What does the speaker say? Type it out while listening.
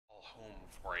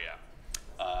for you.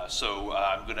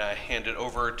 I'm going to hand it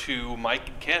over to Mike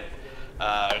and Ken.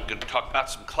 I'm going to talk about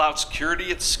some cloud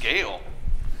security at scale.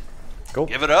 Cool.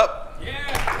 Give it up. Yeah.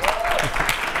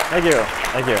 Thank you.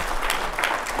 Thank you.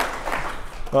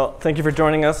 Well, thank you for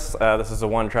joining us. This is a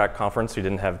one-track conference. We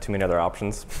didn't have too many other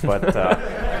options. But,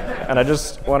 and I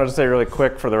just wanted to say really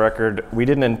quick for the record, we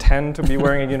didn't intend to be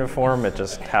wearing a uniform. It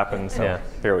just happened, so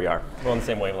here we are. We're on the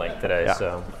same wavelength today,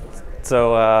 yeah.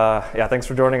 Yeah, thanks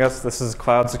for joining us. This is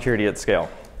Cloud Security at Scale.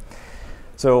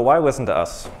 So why listen to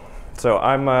us? So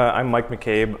I'm Mike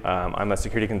McCabe. I'm a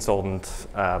security consultant,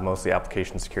 mostly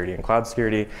application security and cloud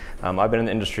security. I've been in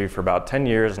the industry for about 10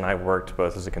 years, and I've worked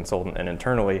both as a consultant and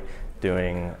internally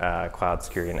doing cloud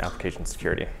security and application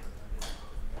security.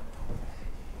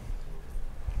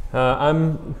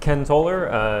 I'm Ken Toler,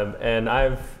 and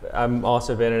I'm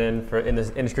also been in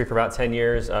this industry for about 10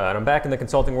 years. And I'm back in the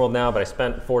consulting world now, but I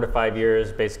spent 4 to 5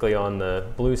 years basically on the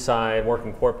blue side,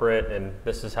 working corporate, and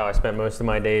this is how I spent most of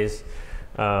my days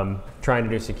trying to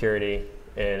do security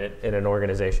in an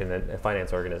organization, a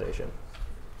finance organization.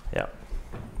 Yeah.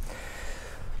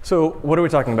 So what are we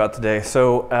talking about today?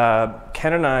 So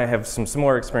Ken and I have some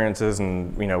similar experiences,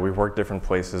 and we've worked different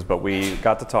places, but we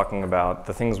got to talking about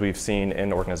the things we've seen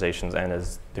in organizations and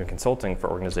as doing consulting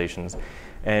for organizations,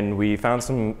 and we found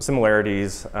some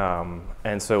similarities,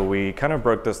 and so we kind of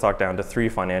broke this talk down to 3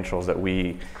 financials that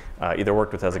we either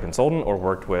worked with as a consultant or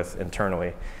worked with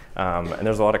internally. And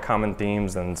there's a lot of common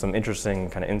themes and some interesting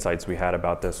kind of insights we had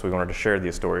about this. So we wanted to share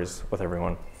these stories with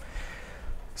everyone.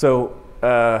 So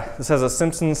this has a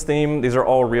Simpsons theme. These are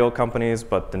all real companies,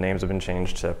 but the names have been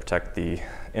changed to protect the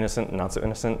innocent and not so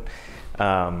innocent.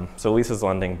 So Lisa's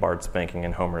Lending, Bart's Banking,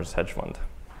 and Homer's Hedge Fund.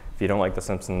 If you don't like the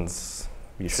Simpsons,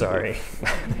 you should. Sorry.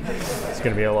 It's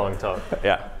going to be a long talk.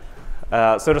 Yeah.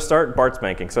 So to start, Bart's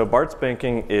Banking. So Bart's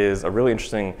Banking is a really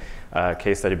interesting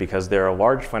case study because they're a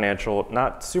large financial,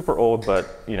 not super old,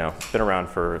 but been around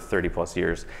for 30 plus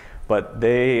years. But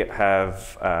they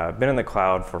have been in the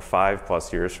cloud for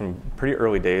 5+ years from pretty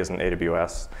early days in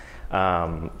AWS.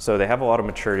 So they have a lot of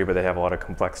maturity, but they have a lot of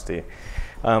complexity.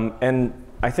 And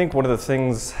I think one of the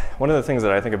things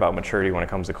that I think about maturity when it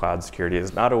comes to cloud security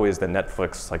is not always the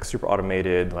Netflix, like super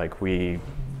automated, like we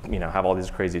have all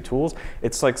these crazy tools.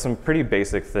 It's like some pretty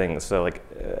basic things. So like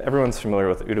everyone's familiar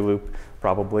with OODA loop,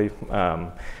 probably.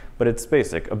 But it's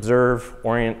basic. Observe,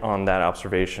 orient on that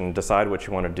observation, decide what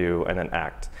you want to do, and then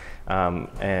act.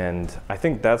 And I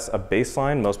think that's a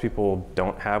baseline most people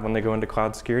don't have when they go into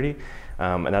cloud security.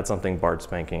 And that's something Bart's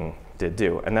Banking did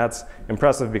do. And that's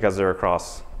impressive because they're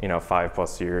across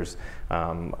 5+ years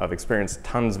of experience,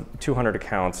 200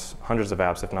 accounts, hundreds of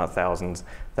apps, if not thousands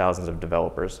of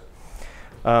developers.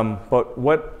 But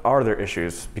what are their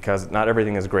issues? Because not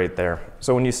everything is great there.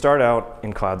 So when you start out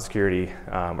in cloud security,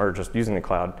 or just using the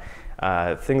cloud,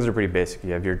 things are pretty basic.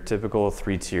 You have your typical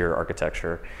 3-tier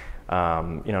architecture.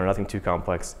 Nothing too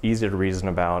complex, easy to reason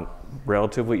about,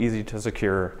 relatively easy to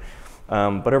secure.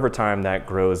 But over time, that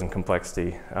grows in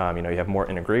complexity. You have more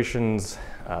integrations.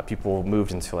 People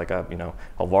moved into like a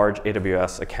large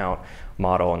AWS account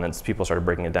model, and then people started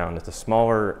breaking it down into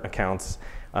smaller accounts.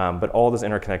 But all this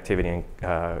interconnectivity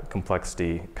and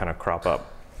complexity kind of crop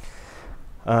up.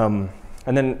 And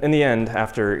then in the end,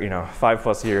 after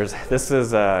 5+ years, this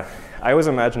is I always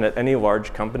imagine at any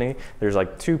large company, there's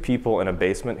like 2 people in a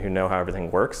basement who know how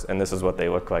everything works, and this is what they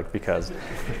look like because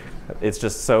it's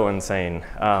just so insane.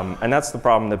 And that's the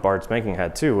problem that Bart's Banking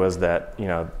had too, was that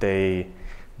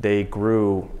they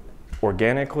grew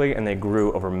organically and they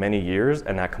grew over many years,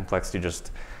 and that complexity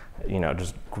just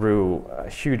grew a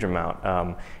huge amount.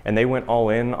 And they went all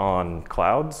in on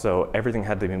cloud, so everything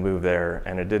had to be moved there,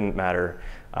 and it didn't matter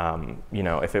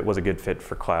if it was a good fit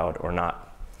for cloud or not.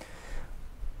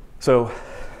 So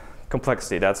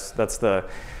complexity, that's the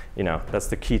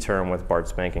key term with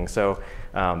Bart's Banking. So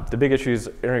the big issue is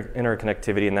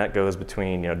interconnectivity, and that goes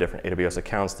between different AWS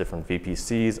accounts, different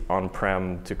VPCs,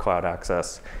 on-prem to cloud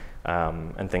access,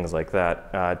 and things like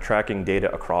that. Tracking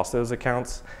data across those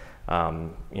accounts,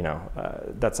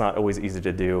 that's not always easy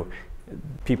to do.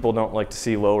 People don't like to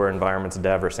see lower environments.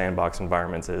 Dev or sandbox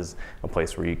environments is a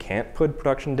place where you can't put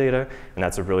production data, and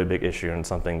that's a really big issue and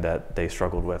something that they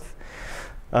struggled with.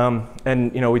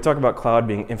 And we talk about cloud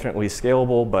being infinitely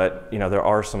scalable, but there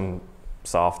are some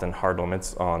soft and hard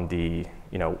limits on the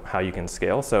how you can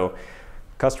scale. So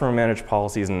customer managed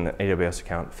policies in the AWS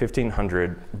account,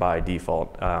 1,500 by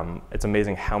default. It's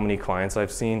amazing how many clients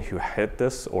I've seen who hit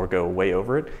this or go way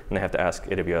over it, and they have to ask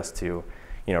AWS to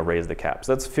raise the cap.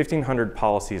 So that's 1,500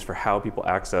 policies for how people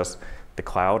access the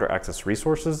cloud or access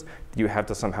resources that you have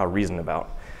to somehow reason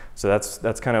about. So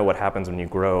that's kind of what happens when you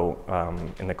grow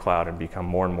in the cloud and become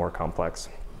more and more complex.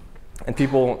 And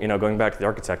people, going back to the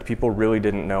architect, people really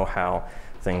didn't know how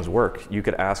things work. You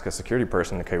could ask a security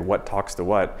person, okay, what talks to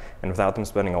what, and without them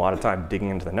spending a lot of time digging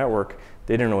into the network,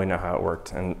 they didn't really know how it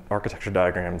worked, and architecture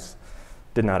diagrams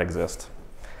did not exist.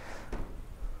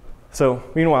 So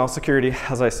meanwhile, security,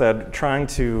 as I said, trying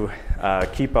to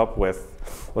keep up with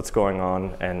what's going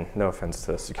on, and no offense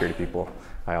to security people,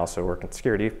 I also work in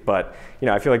security, but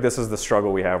I feel like this is the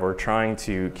struggle we have. We're trying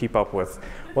to keep up with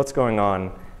what's going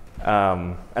on,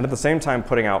 and at the same time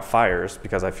putting out fires,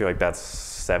 because I feel like that's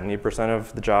 70%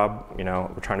 of the job.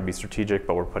 We're trying to be strategic,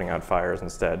 but we're putting out fires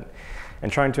instead,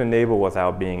 and trying to enable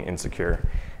without being insecure.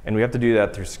 And we have to do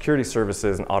that through security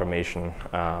services and automation,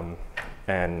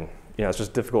 and it's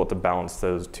just difficult to balance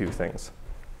those two things.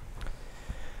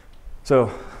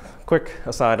 So, quick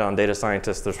aside on data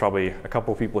scientists. There's probably a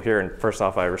couple people here, and first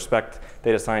off, I respect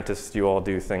data scientists. You all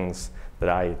do things that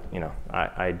I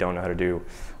don't know how to do,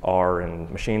 R and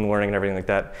machine learning and everything like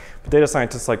that. But data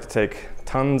scientists like to take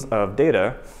tons of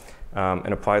data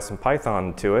and apply some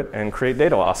Python to it and create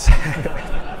data loss.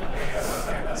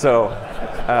 So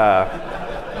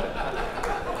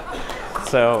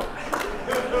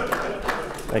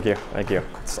thank you.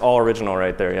 It's all original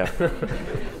right there,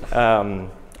 yeah.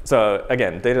 So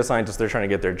again, data scientists, they're trying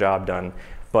to get their job done,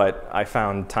 but I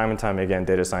found time and time again,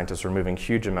 data scientists are moving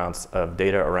huge amounts of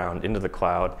data around into the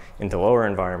cloud, into lower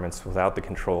environments without the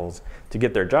controls to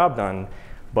get their job done,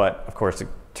 but of course it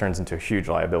turns into a huge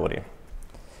liability.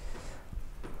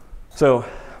 So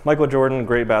Michael Jordan,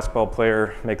 great basketball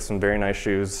player, makes some very nice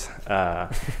shoes,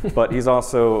 but he's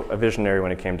also a visionary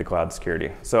when it came to cloud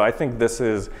security. So I think this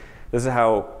is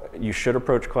how you should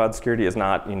approach cloud security. Is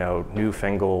not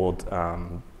newfangled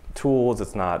tools.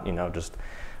 It's not just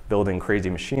building crazy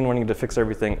machine learning to fix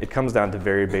everything. It comes down to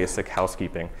very basic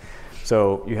housekeeping.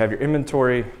 So you have your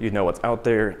inventory, you know what's out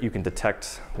there, you can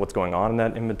detect what's going on in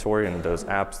that inventory and those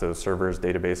apps, those servers,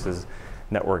 databases,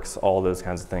 networks, all those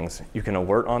kinds of things. You can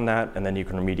alert on that, and then you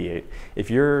can remediate. If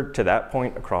you're to that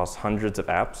point across hundreds of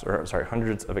apps,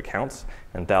 hundreds of accounts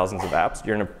and thousands of apps,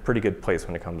 you're in a pretty good place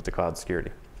when it comes to cloud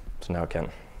security. So now Ken.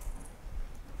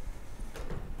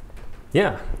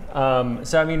 Yeah.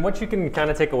 So I mean, what you can kind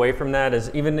of take away from that is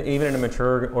even in a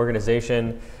mature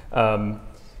organization,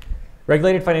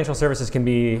 regulated financial services can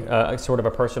be a sort of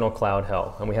a personal cloud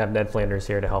hell, and we have Ned Flanders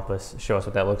here to help us show us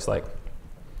what that looks like.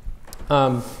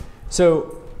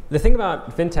 So the thing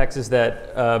about fintechs is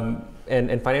that,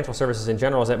 and financial services in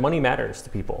general, is that money matters to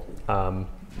people.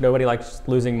 Nobody likes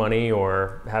losing money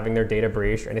or having their data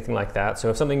breached or anything like that. So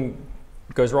if something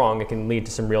goes wrong, it can lead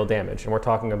to some real damage. And we're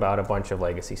talking about a bunch of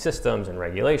legacy systems and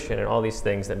regulation and all these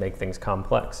things that make things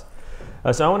complex.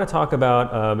 So I want to talk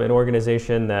about an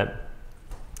organization that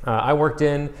I worked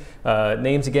in.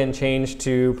 Names again changed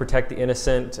to protect the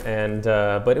innocent, and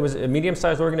but it was a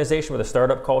medium-sized organization with a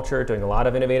startup culture, doing a lot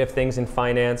of innovative things in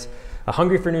finance,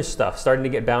 hungry for new stuff, starting to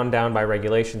get bound down by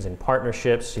regulations and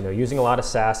partnerships, using a lot of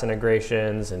SaaS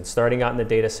integrations and starting out in the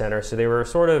data center. So they were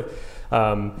sort of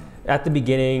at the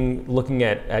beginning looking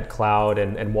at cloud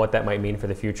and what that might mean for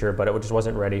the future, but it just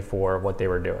wasn't ready for what they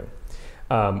were doing.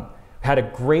 Had a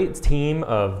great team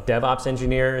of DevOps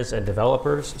engineers and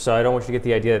developers. So I don't want you to get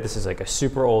the idea that this is like a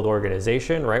super old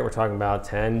organization, right? We're talking about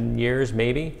 10 years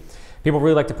maybe. People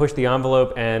really like to push the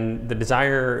envelope, and the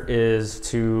desire is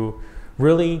to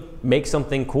really make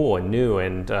something cool and new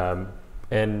and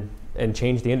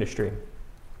change the industry.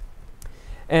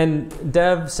 And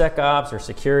DevSecOps or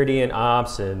security and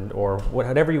ops or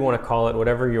whatever you want to call it,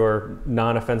 whatever your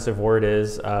non-offensive word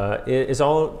is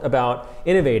all about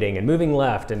innovating and moving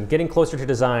left and getting closer to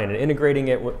design and integrating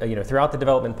it throughout the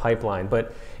development pipeline.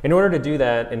 But in order to do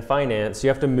that in finance, you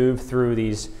have to move through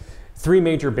these three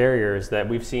major barriers that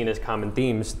we've seen as common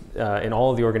themes in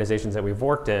all of the organizations that we've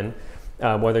worked in,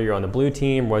 whether you're on the blue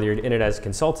team, whether you're in it as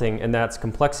consulting, and that's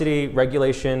complexity,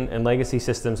 regulation, and legacy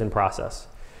systems and process.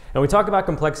 And we talk about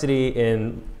complexity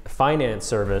in finance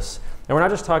service, and we're not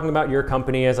just talking about your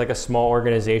company as like a small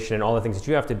organization and all the things that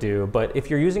you have to do, but if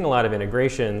you're using a lot of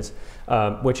integrations,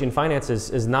 which in finance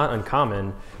is not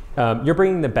uncommon, you're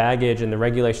bringing the baggage and the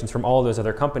regulations from all those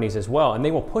other companies as well, and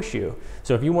they will push you.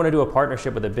 So if you want to do a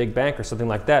partnership with a big bank or something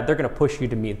like that, they're going to push you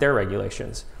to meet their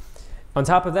regulations. On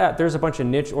top of that, there's a bunch of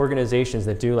niche organizations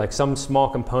that do like some small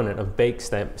component of bank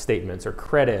statements or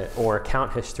credit or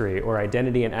account history or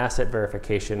identity and asset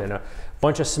verification, and a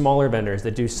bunch of smaller vendors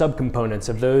that do subcomponents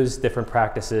of those different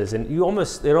practices. And it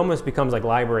almost becomes like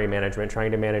library management,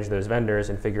 trying to manage those vendors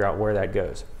and figure out where that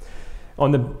goes.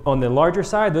 On the larger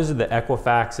side, those are the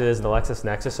Equifaxes and the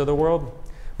LexisNexis of the world.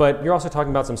 But you're also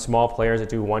talking about some small players that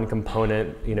do one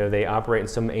component, they operate in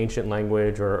some ancient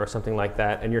language or something like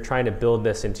that, and you're trying to build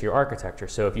this into your architecture.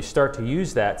 So if you start to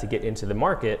use that to get into the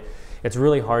market, it's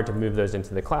really hard to move those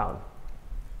into the cloud.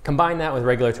 Combine that with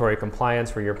regulatory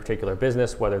compliance for your particular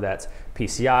business, whether that's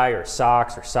PCI or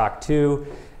SOX or SOC 2,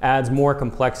 adds more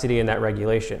complexity in that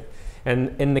regulation.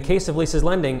 And in the case of leases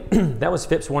lending, that was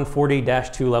FIPS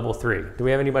 140-2 level 3. Do we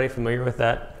have anybody familiar with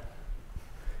that?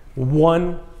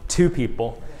 2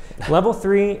 people. Level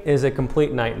 3 is a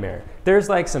complete nightmare. There's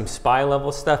like some spy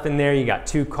level stuff in there. You got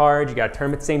 2 cards, you got to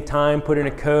turn them at the same time, put in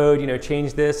a code,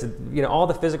 change this, all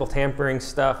the physical tampering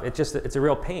stuff. It's a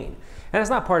real pain. And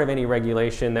it's not part of any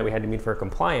regulation that we had to meet for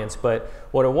compliance, but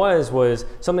what it was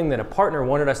something that a partner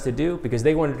wanted us to do because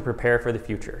they wanted to prepare for the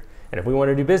future. And if we want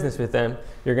to do business with them,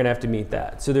 you're going to have to meet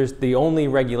that. So the only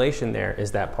regulation there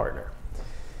is that partner.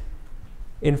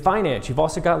 In finance, you've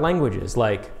also got languages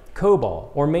like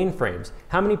COBOL or mainframes.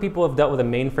 How many people have dealt with a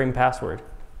mainframe password?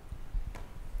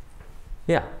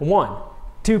 Yeah, 1,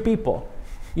 2 people.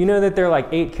 You know that they're like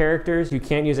 8 characters. You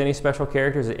can't use any special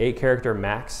characters at 8-character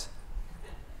max.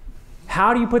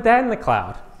 How do you put that in the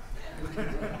cloud?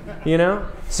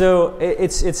 So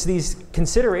it's these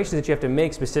considerations that you have to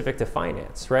make specific to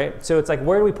finance, right? So it's like,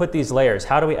 where do we put these layers?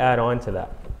 How do we add on to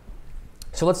that?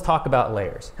 So let's talk about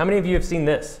layers. How many of you have seen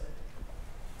this?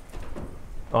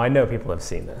 Oh, I know people have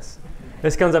seen this.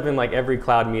 This comes up in like every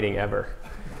cloud meeting ever,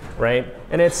 right?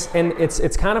 And it's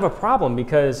kind of a problem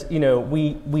because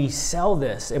we sell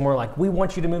this and we're like, we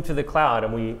want you to move to the cloud,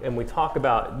 and we talk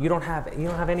about you don't have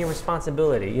any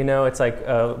responsibility. It's like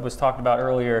was talked about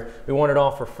earlier. We want it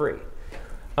all for free.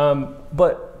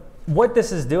 But what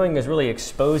this is doing is really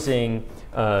exposing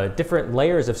different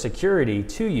layers of security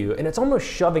to you, and it's almost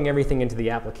shoving everything into the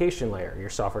application layer. Your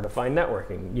software-defined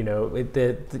networking.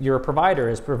 Your provider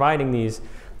is providing these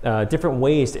different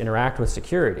ways to interact with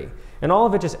security, and all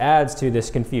of it just adds to this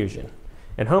confusion.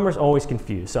 And Homer's always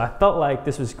confused. So I felt like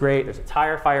this was great. There's a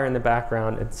tire fire in the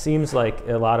background. It seems like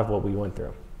a lot of what we went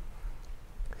through.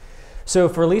 So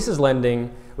for leases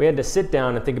lending, we had to sit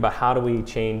down and think about how do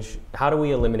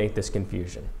we eliminate this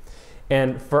confusion.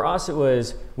 And for us, it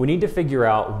was, we need to figure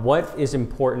out what is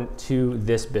important to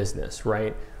this business,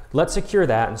 right? Let's secure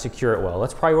that and secure it well.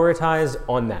 Let's prioritize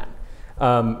on that.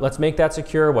 Let's make that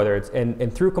secure, whether it's,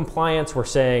 and through compliance, we're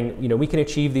saying, we can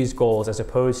achieve these goals as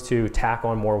opposed to tack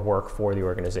on more work for the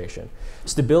organization.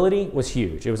 Stability was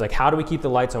huge. It was like, how do we keep the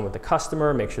lights on with the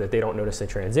customer, make sure that they don't notice the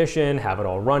transition, have it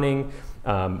all running.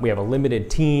 We have a limited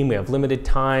team, we have limited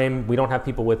time. We don't have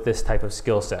people with this type of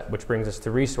skill set, which brings us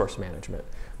to resource management.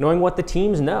 Knowing what the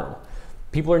teams know.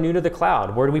 People are new to the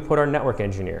cloud. Where do we put our network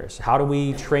engineers? How do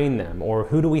we train them? Or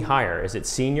who do we hire? Is it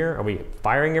senior? Are we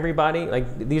firing everybody?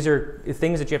 Like, these are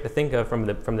things that you have to think of from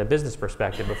the business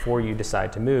perspective before you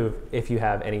decide to move if you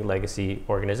have any legacy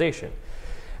organization.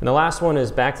 And the last one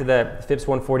is back to that FIPS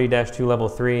 140-2 level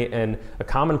 3, and a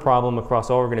common problem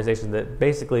across all organizations that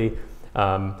basically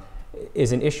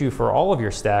is an issue for all of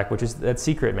your stack, which is that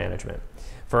secret management.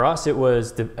 For us, it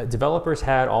was developers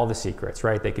had all the secrets,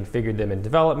 right? They configured them in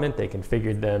development, they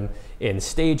configured them in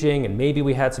staging, and maybe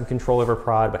we had some control over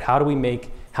prod, but how do we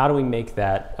make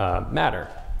that matter?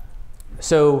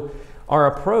 So our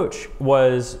approach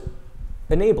was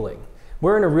enabling.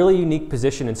 We're in a really unique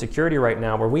position in security right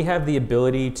now where we have the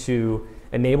ability to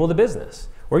enable the business.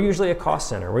 We're usually a cost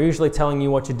center. We're usually telling you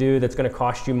what to do that's going to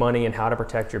cost you money and how to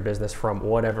protect your business from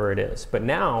whatever it is. But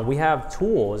now we have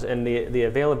tools and the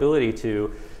availability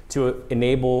to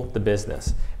enable the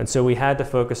business. And so we had to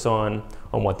focus on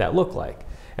what that looked like.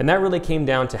 And that really came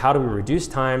down to how do we reduce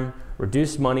time,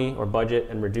 reduce money or budget,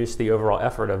 and reduce the overall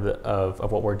effort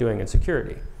of what we're doing in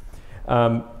security.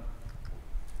 When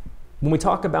we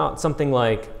talk about something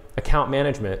like account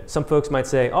management, some folks might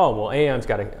say, oh, well,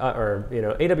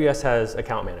 AWS has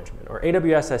account management, or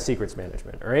AWS has secrets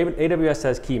management, or AWS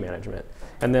has key management.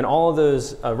 And then all of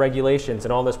those regulations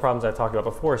and all those problems I talked about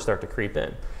before start to creep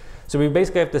in. So we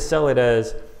basically have to sell it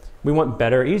as, we want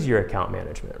better, easier account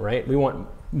management, right? We want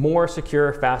more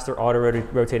secure, faster,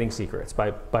 auto-rotating secrets.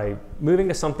 By moving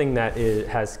to something that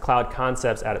has cloud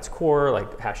concepts at its core,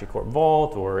 like HashiCorp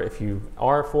Vault, or if you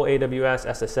are full AWS,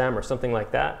 SSM, or something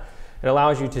like that, it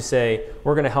allows you to say,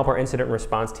 we're going to help our incident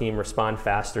response team respond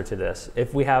faster to this.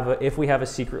 If we have a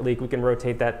secret leak, we can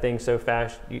rotate that thing so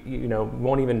fast, you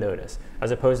won't even notice, as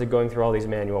opposed to going through all these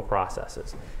manual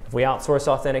processes. If we outsource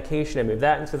authentication and move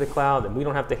that into the cloud, then we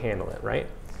don't have to handle it, right?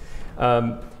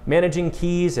 Managing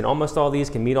keys and almost all these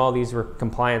can meet all these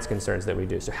compliance concerns that we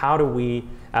do. So how do we,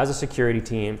 as a security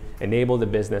team, enable the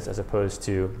business as opposed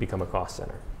to become a cost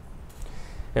center?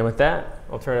 And with that,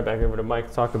 I'll turn it back over to Mike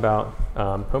to talk about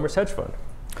Homer's hedge fund.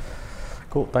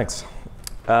 Cool, thanks.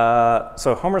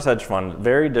 So Homer's hedge fund,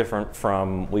 very different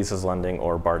from Lisa's lending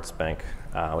or Bart's bank,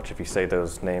 which if you say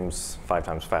those names 5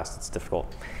 times fast, it's difficult.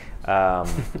 So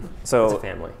It's a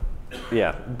family.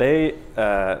 Yeah,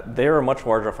 they're a much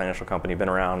larger financial company, been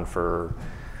around for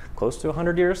close to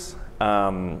 100 years.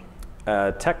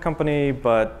 A tech company,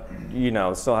 but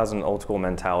still has an old school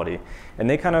mentality. And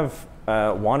they kind of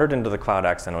wandered into the cloud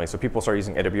accidentally. So people start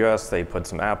using AWS, they put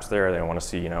some apps there, they want to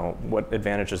see what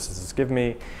advantages does this give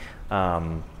me.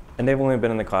 And they've only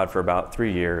been in the cloud for about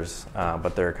 3 years,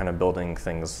 but they're kind of building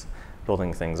things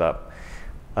up.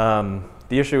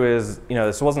 The issue is,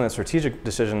 this wasn't a strategic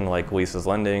decision like Lisa's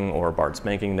lending or Bart's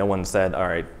banking. No one said, all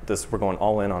right, we're going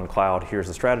all in on cloud, here's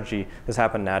the strategy. This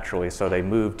happened naturally, so they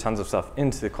moved tons of stuff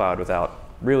into the cloud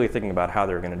without really thinking about how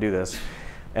they were going to do this.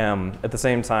 At the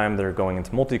same time, they're going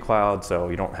into multi-cloud, so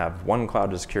you don't have one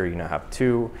cloud to secure, you now have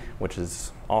 2, which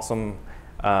is awesome.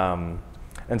 And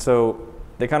so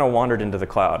they kind of wandered into the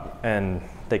cloud, and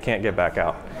they can't get back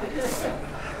out.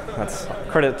 That's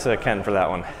credit to Ken for that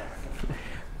one.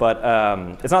 But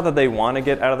it's not that they want to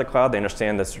get out of the cloud. They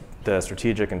understand the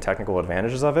strategic and technical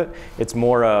advantages of it. It's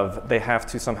more of they have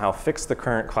to somehow fix the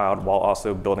current cloud while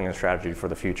also building a strategy for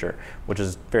the future, which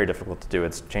is very difficult to do.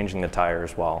 It's changing the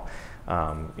tires while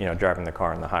driving the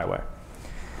car on the highway.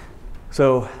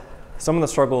 So some of the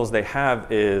struggles they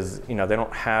have is they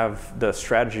don't have the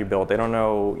strategy built. They don't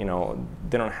know,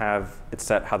 they don't have it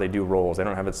set how they do roles. They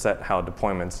don't have it set how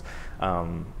deployments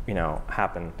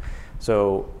happen.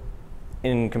 So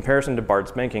in comparison to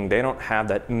Bart's banking, they don't have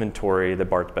that inventory that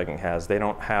Bart's banking has. They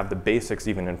don't have the basics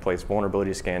even in place,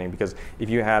 vulnerability scanning, because if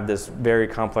you have this very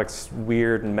complex,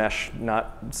 weird mesh,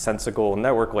 not sensical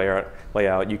network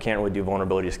layout, you can't really do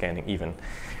vulnerability scanning even.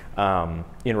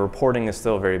 Reporting is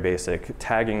still very basic.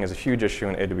 Tagging is a huge issue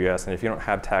in AWS, and if you don't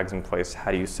have tags in place, how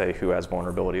do you say who has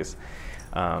vulnerabilities?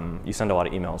 You send a lot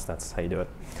of emails, that's how you do it.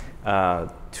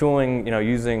 Tooling,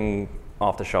 using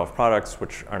off-the-shelf products,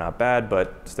 which are not bad,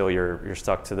 but still you're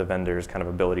stuck to the vendor's kind of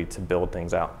ability to build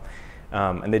things out.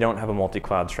 And they don't have a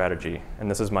multi-cloud strategy. And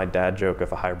this is my dad joke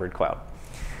of a hybrid cloud.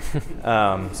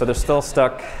 So they're still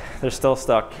stuck,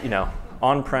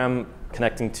 on-prem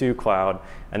connecting to cloud,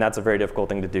 and that's a very difficult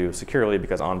thing to do securely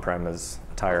because on-prem is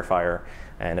a tire fire.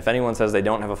 And if anyone says they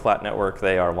don't have a flat network,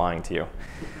 they are lying to you.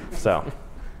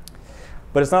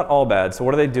 But it's not all bad. So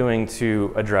what are they doing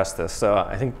to address this? So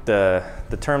I think the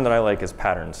term that I like is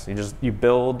patterns. You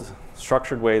build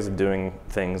structured ways of doing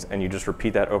things, and you just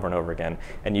repeat that over and over again,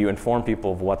 and you inform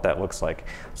people of what that looks like.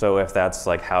 So if that's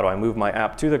like, how do I move my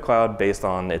app to the cloud based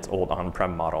on its old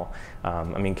on-prem model?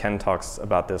 Ken talks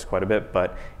about this quite a bit,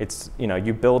 but it's,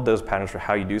 you build those patterns for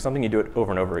how you do something, you do it over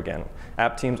and over again.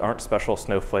 App teams aren't special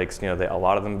snowflakes. A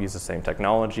lot of them use the same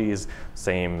technologies,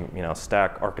 same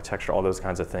stack architecture, all those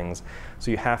kinds of things. So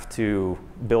you have to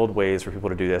build ways for people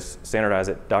to do this, standardize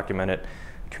it, document it,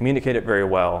 communicate it very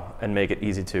well, and make it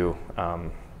easy to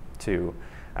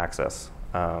access.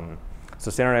 So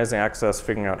standardizing access,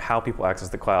 figuring out how people access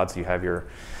the cloud. So you have your,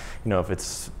 if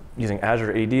it's using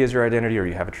Azure AD as your identity, or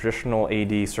you have a traditional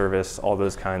AD service, all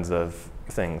those kinds of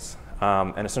things.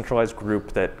 And a centralized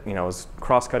group that is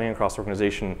cross-cutting across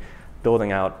organization,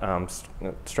 building out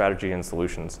strategy and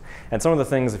solutions. And some of the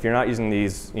things, if you're not using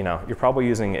these, you're probably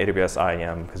using AWS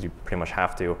IAM because you pretty much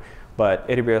have to. But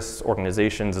AWS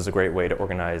organizations is a great way to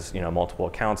organize multiple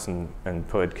accounts and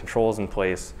put controls in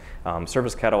place.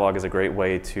 Service catalog is a great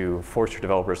way to force your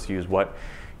developers to use what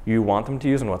you want them to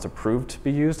use and what's approved to be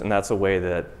used. And that's a way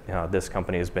that this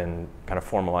company has been kind of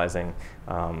formalizing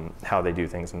how they do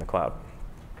things in the cloud.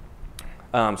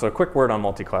 So a quick word on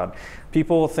multi-cloud.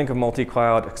 People think of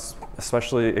multi-cloud,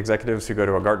 especially executives who go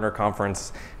to a Gartner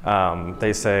conference.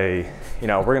 They say,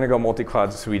 we're going to go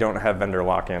multi-cloud so we don't have vendor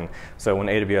lock-in. So when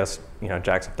AWS,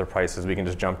 jacks up their prices, we can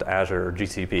just jump to Azure or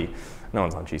GCP. No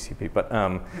one's on GCP, but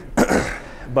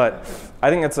but I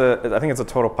think it's a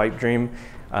total pipe dream.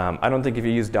 I don't think if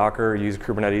you use Docker, use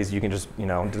Kubernetes, you can just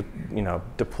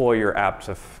deploy your app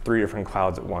to 3 different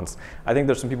clouds at once. I think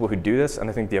there's some people who do this, and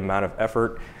I think the amount of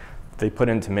effort they put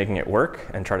into making it work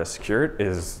and try to secure it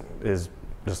is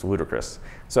just ludicrous.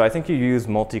 So I think you use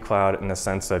multi-cloud in the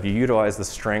sense of you utilize the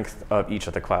strength of each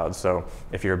of the clouds. So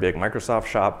if you're a big Microsoft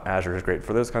shop, Azure is great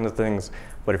for those kinds of things.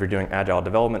 But if you're doing agile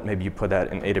development, maybe you put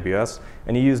that in AWS,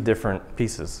 and you use different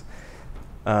pieces.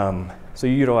 So you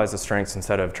utilize the strengths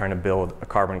instead of trying to build a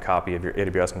carbon copy of your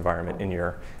AWS environment in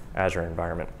your Azure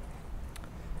environment.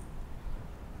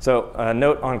 So a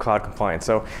note on cloud compliance.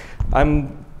 So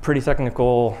I'm pretty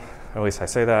technical. At least I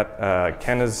say that.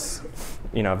 Ken is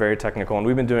very technical, and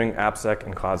we've been doing AppSec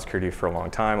and cloud security for a long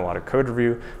time, a lot of code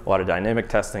review, a lot of dynamic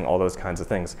testing, all those kinds of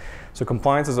things. So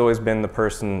compliance has always been the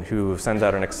person who sends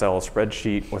out an Excel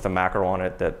spreadsheet with a macro on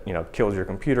it that kills your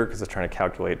computer because it's trying to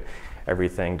calculate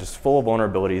everything, just full of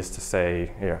vulnerabilities to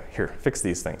say, here, fix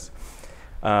these things.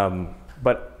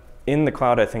 But in the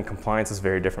cloud, I think compliance is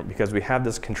very different because we have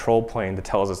this control plane that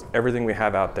tells us everything we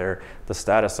have out there, the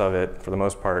status of it, for the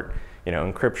most part,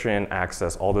 encryption,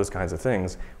 access, all those kinds of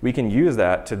things. We can use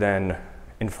that to then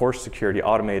enforce security,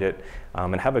 automate it,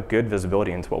 and have a good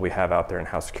visibility into what we have out there and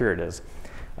how secure it is.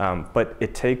 But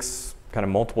it takes kind of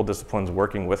multiple disciplines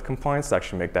working with compliance to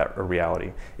actually make that a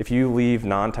reality. If you leave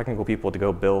non-technical people to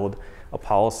go build a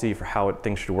policy for how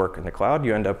things should work in the cloud,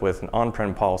 you end up with an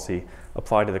on-prem policy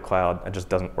applied to the cloud that just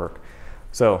doesn't work.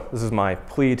 So this is my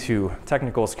plea to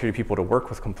technical security people to work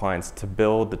with compliance, to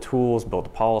build the tools, build the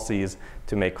policies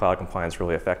to make cloud compliance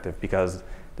really effective, because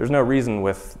there's no reason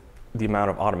with the amount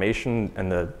of automation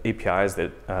and the APIs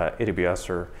that AWS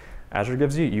or Azure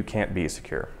gives you, you can't be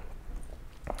secure.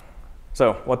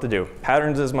 So what to do?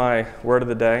 Patterns is my word of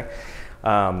the day.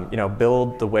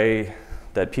 Build the way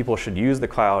that people should use the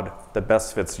cloud that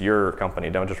best fits your company.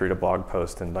 Don't just read a blog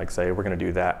post and say, we're going to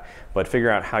do that. But figure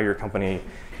out how your company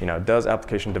does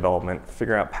application development,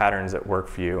 figure out patterns that work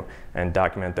for you, and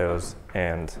document those,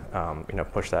 and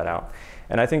push that out.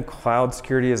 And I think cloud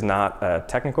security is not a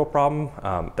technical problem.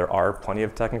 There are plenty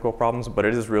of technical problems, but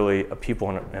it is really a people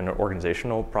and an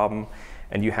organizational problem.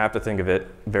 And you have to think of it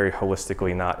very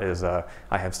holistically, not as I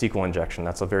have SQL injection.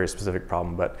 That's a very specific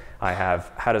problem, but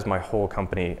how does my whole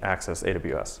company access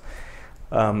AWS?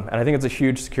 And I think it's a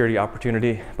huge security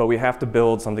opportunity, but we have to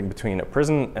build something between a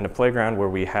prison and a playground where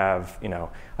we have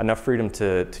enough freedom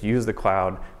to use the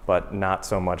cloud, but not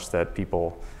so much that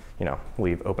people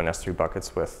leave open S3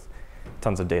 buckets with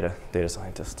tons of data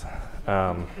scientists.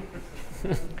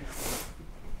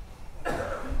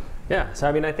 Yeah, so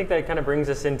I think that kind of brings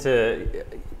us into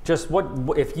just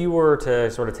what if you were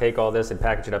to sort of take all this and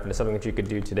package it up into something that you could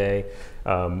do today,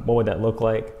 what would that look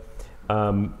like?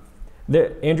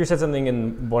 Andrew said something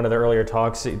in one of the earlier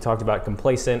talks. He talked about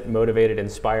complacent, motivated,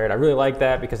 inspired. I really like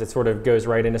that because it sort of goes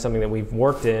right into something that we've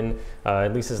worked in,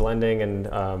 at least as lending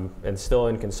and still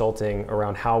in consulting,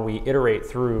 around how we iterate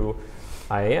through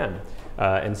IAM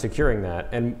and securing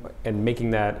that and making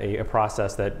that a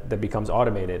process that becomes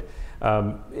automated.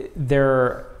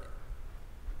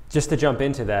 Just to jump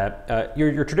into that,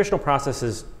 your traditional process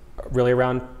is really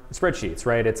around spreadsheets,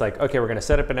 right? It's like, okay, we're going to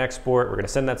set up an export, we're going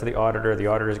to send that to the auditor. The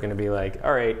auditor is going to be like,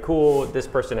 all right, cool, this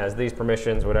person has these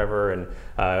permissions, whatever, and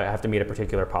I have to meet a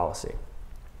particular policy.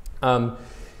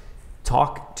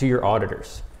 Talk to your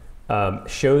auditors.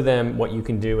 Show them what you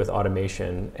can do with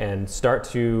automation and start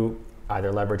to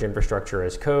either leverage infrastructure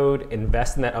as code,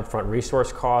 invest in that upfront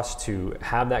resource cost to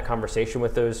have that conversation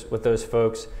with those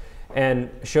folks, and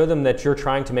show them that you're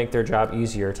trying to make their job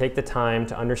easier. Take the time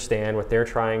to understand what they're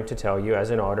trying to tell you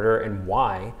as an auditor and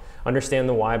why. Understand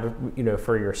the why,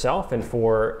 for yourself and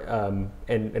for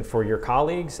your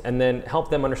colleagues, and then help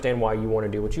them understand why you want to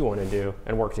do what you want to do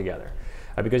and work together.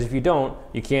 Because if you don't,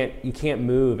 you can't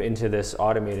move into this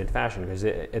automated fashion, because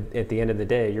at the end of the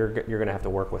day, you're going to have to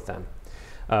work with them.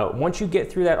 Once you get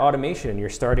through that automation and you're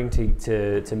starting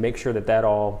to make sure that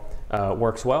all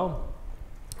works well,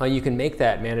 you can make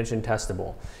that managed and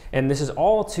testable. And this is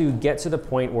all to get to the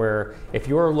point where if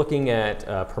you're looking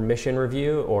at permission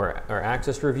review or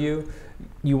access review,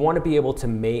 you want to be able to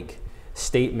make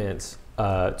statements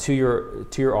to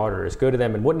your auditors. Go to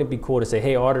them, and wouldn't it be cool to say,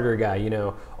 hey, auditor guy,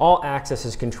 all access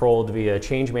is controlled via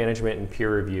change management and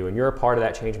peer review, and you're a part of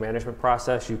that change management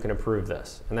process, you can approve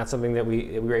this. And that's something that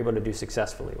we were able to do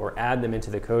successfully, or add them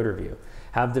into the code review.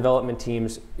 Have development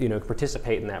teams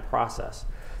participate in that process.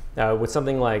 With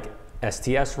something like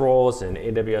STS roles and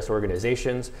AWS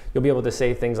organizations, you'll be able to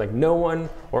say things like no one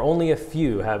or only a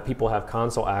few people have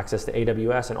console access to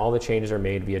AWS, and all the changes are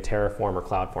made via Terraform or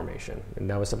CloudFormation. And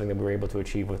that was something that we were able to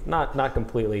achieve with not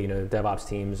completely DevOps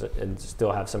teams and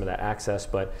still have some of that access,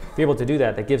 but be able to do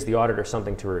that gives the auditor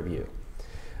something to review.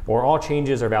 Or all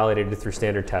changes are validated through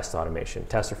standard test automation.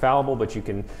 Tests are fallible, but you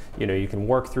can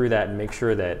work through that and make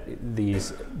sure that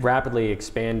these rapidly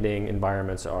expanding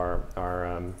environments are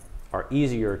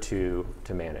easier to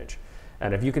manage.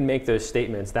 And if you can make those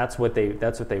statements, that's what they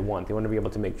want. They want to be able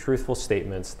to make truthful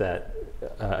statements that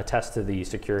attest to the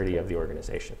security of the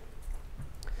organization.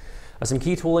 Some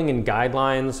key tooling and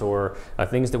guidelines, or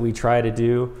things that we try to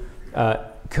do: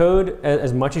 code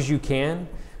as much as you can,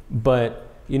 but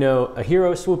a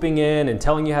hero swooping in and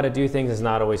telling you how to do things is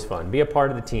not always fun. Be a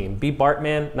part of the team. Be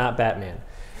Bartman, not Batman.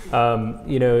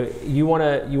 You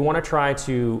want to try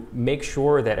to make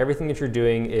sure that everything that you're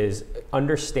doing is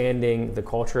understanding the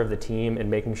culture of the team and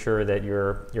making sure that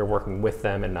you're working with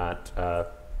them and not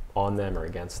on them or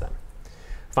against them.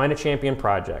 Find a champion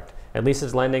project. At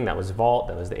Lisa's Lending, that was Vault,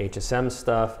 that was the HSM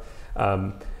stuff.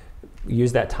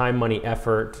 Use that time, money,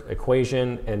 effort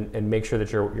equation and make sure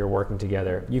that you're working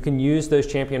together. You can use those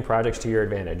champion projects to your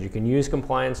advantage. You can use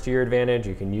compliance to your advantage.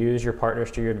 You can use your partners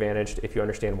to your advantage if you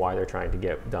understand why they're trying to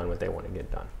get done what they want to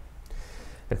get done.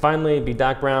 And finally, be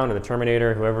Doc Brown or the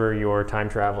Terminator, whoever your time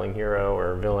traveling hero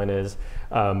or villain is,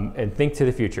 and think to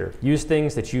the future. Use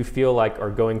things that you feel like are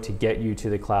going to get you to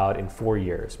the cloud in 4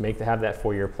 years. Have that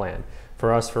 4-year plan.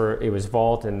 For us, it was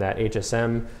Vault and that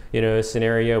HSM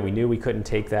scenario. We knew we couldn't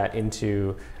take that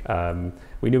into.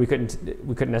 We knew we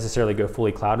couldn't necessarily go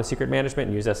fully cloud to secret management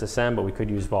and use SSM, but we could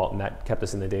use Vault, and that kept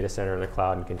us in the data center in the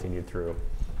cloud and continued through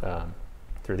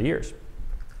the years.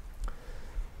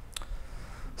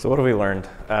 So what have we learned?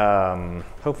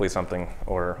 Hopefully something,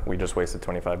 or we just wasted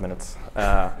 25 minutes.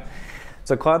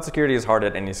 So cloud security is hard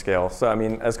at any scale. So I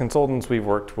mean, as consultants, we've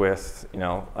worked with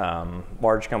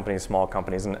large companies, small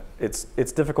companies, and it's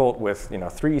difficult with 3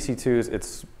 EC2s.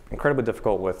 It's incredibly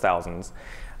difficult with thousands.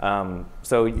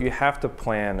 So you have to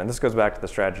plan, and this goes back to the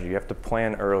strategy. You have to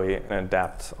plan early and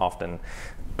adapt often.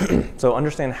 So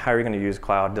understand how you're going to use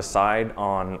cloud. Decide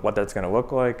on what that's going to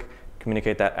look like.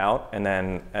 Communicate that out, and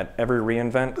then at every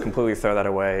reInvent, completely throw that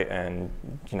away and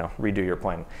redo your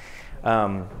plan.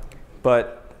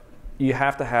 But you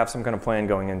have to have some kind of plan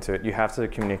going into it. You have to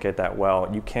communicate that well.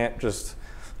 You can't just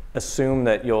assume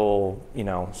that you'll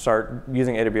start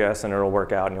using AWS and it'll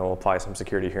work out and you'll apply some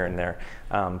security here and there.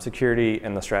 Security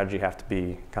and the strategy have to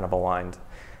be kind of aligned.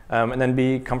 And then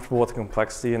be comfortable with the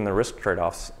complexity and the risk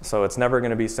trade-offs. So it's never going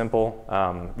to be simple.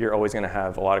 You're always going to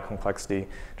have a lot of complexity,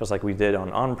 just like we did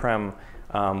on-prem.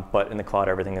 But in the cloud,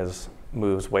 everything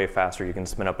moves way faster. You can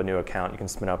spin up a new account. You can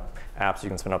spin up apps. You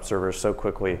can spin up servers so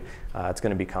quickly. It's going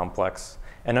to be complex.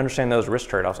 And understand those risk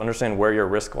trade-offs. Understand where your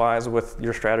risk lies with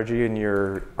your strategy and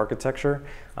your architecture.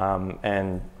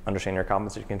 And understand your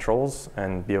competency controls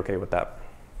and be OK with that.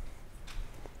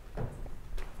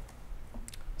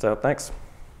 So thanks.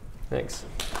 Thanks.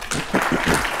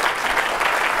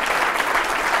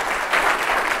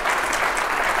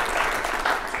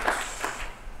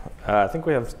 I think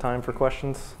we have time for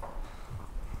questions.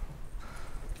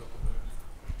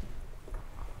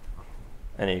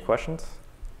 Any questions?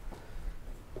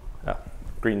 Oh,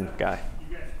 green guy.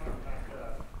 You guys talked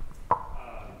about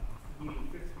needing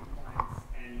fixed compliance,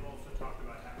 and you also talked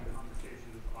about having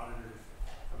conversations with auditors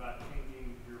about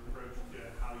changing your approach to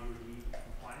how you would meet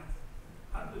compliance.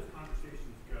 How do those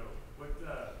conversations go?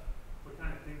 What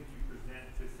kind of things do you present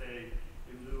to say,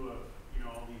 in lieu of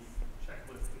all these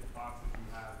checklists and boxes you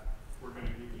have, we're going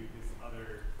to give you this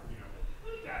other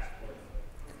dashboard?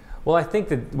 Well, I think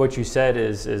that what you said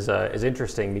is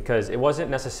interesting, because it wasn't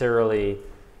necessarily,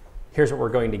 here's what we're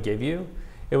going to give you.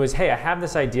 It was, hey, I have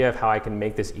this idea of how I can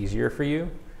make this easier for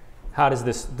you. How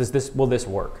will this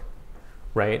work,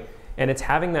 right? And it's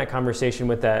having that conversation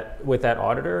with that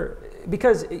auditor,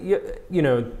 because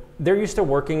they're used to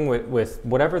working with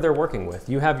whatever they're working with.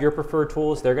 You have your preferred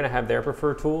tools, they're going to have their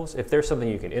preferred tools. If there's something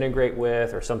you can integrate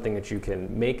with or something that you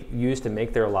can use to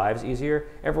make their lives easier,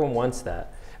 everyone wants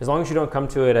that. As long as you don't come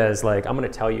to it as like, I'm going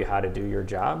to tell you how to do your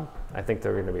job, I think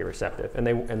they're going to be receptive, and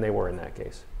they were in that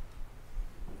case.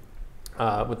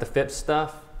 With the FIPS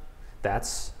stuff,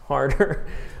 that's harder,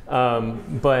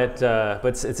 but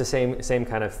it's the same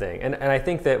kind of thing. And I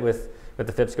think that with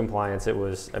the FIPS compliance, it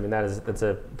was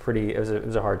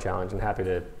a hard challenge, and happy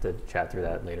to chat through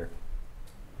that later.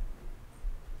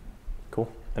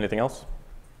 Cool. Anything else?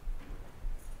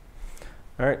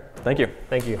 All right. Thank you.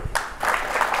 Thank you.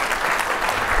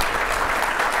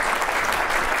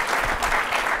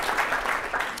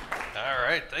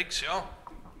 All right, thanks, y'all.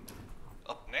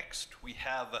 Up next, we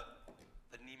have